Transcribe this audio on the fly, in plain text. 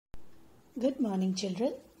Good morning,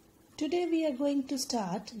 children. Today we are going to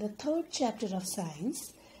start the third chapter of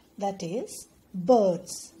science, that is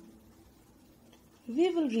birds. We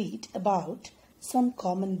will read about some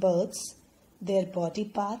common birds, their body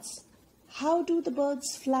parts, how do the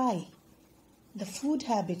birds fly, the food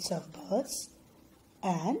habits of birds,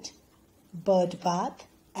 and bird bath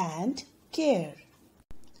and care.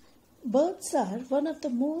 Birds are one of the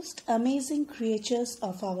most amazing creatures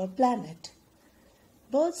of our planet.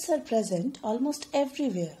 Birds are present almost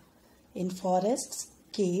everywhere, in forests,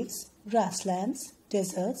 caves, grasslands,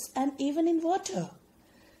 deserts, and even in water.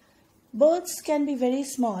 Birds can be very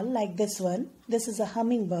small, like this one. This is a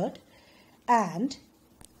hummingbird. And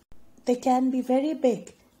they can be very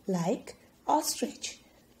big, like ostrich.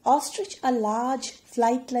 Ostrich are large,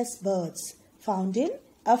 flightless birds found in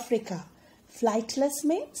Africa. Flightless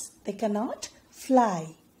means they cannot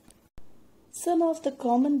fly. Some of the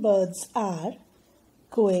common birds are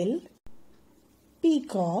quail,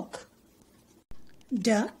 peacock,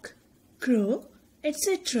 duck, crow,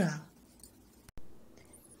 etc.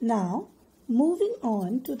 Now, moving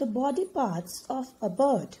on to the body parts of a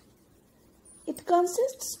bird. It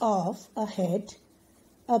consists of a head,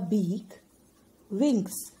 a beak,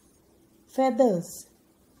 wings, feathers,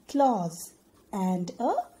 claws, and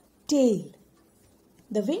a tail.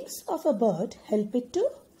 The wings of a bird help it to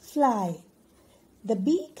fly. The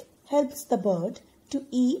beak helps the bird to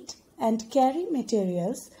eat and carry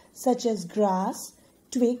materials such as grass,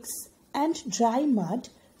 twigs, and dry mud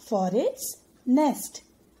for its nest.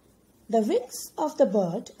 The wings of the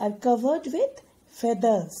bird are covered with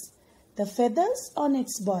feathers. The feathers on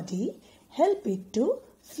its body help it to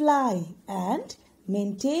fly and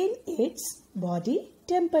maintain its body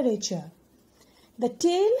temperature. The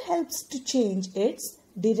tail helps to change its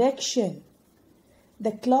direction.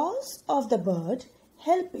 The claws of the bird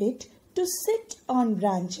help it to sit on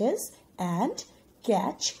branches and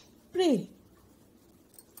catch prey.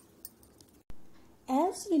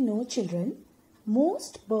 As we know, children,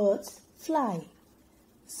 most birds fly.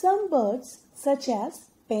 Some birds such as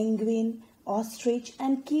penguin, ostrich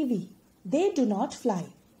and kiwi, they do not fly.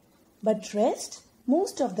 But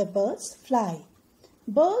most of the birds fly.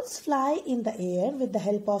 Birds fly in the air with the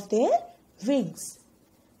help of their wings.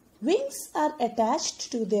 Wings are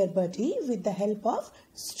attached to their body with the help of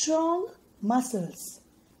strong muscles.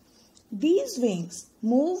 These wings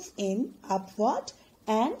move in upward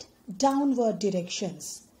and downward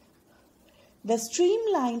directions. The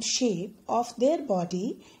streamlined shape of their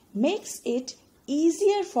body makes it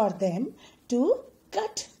easier for them to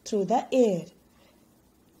cut through the air.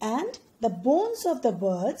 And the bones of the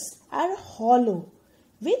birds are hollow,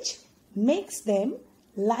 which makes them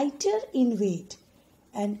lighter in weight.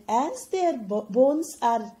 And as their bones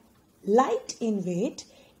are light in weight,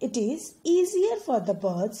 it is easier for the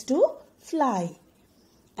birds to fly.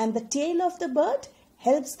 And the tail of the bird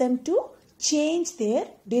helps them to change their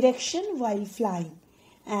direction while flying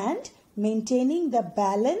and maintaining the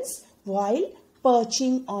balance while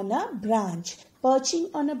perching on a branch. Perching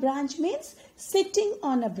on a branch means sitting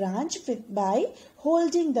on a branch by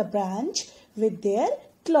holding the branch with their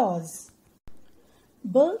claws.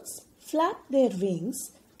 Birds flap their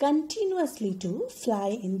wings continuously to fly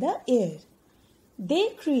in the air. They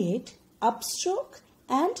create upstroke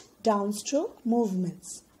and downstroke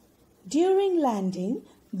movements. During landing,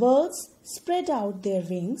 birds spread out their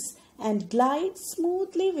wings and glide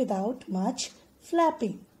smoothly without much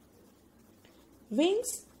flapping.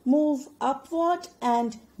 Wings move upward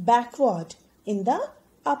and backward in the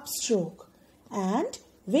upstroke, and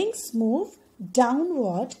wings move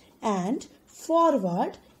downward and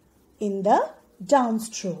forward in the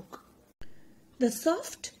downstroke. The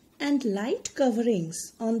soft and light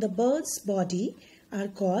coverings on the bird's body are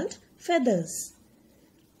called feathers.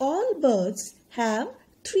 All birds have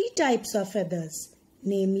three types of feathers,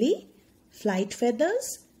 namely flight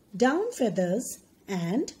feathers, down feathers,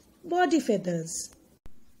 and body feathers.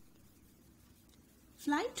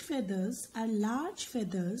 Flight feathers are large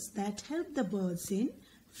feathers that help the birds in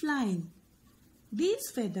flying. These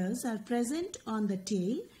feathers are present on the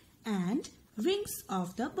tail and wings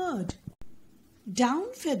of the bird.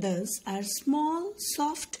 Down feathers are small,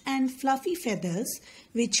 soft and fluffy feathers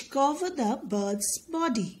which cover the bird's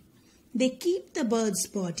body. They keep the bird's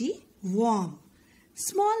body warm.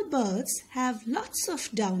 Small birds have lots of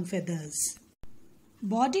down feathers.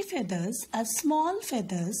 Body feathers are small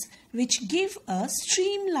feathers which give a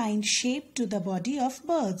streamlined shape to the body of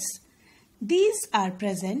birds. These are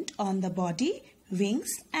present on the body, wings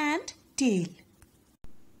and tail.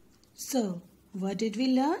 So, what did we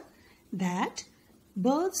learn? That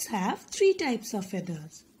birds have three types of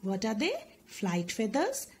feathers. What are they? Flight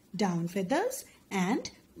feathers, down feathers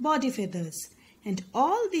and body feathers. And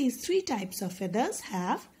all these three types of feathers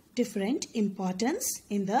have different importance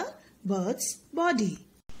in the bird's body.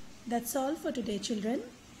 That's all for today, children.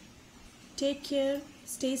 Take care,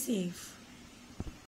 stay safe.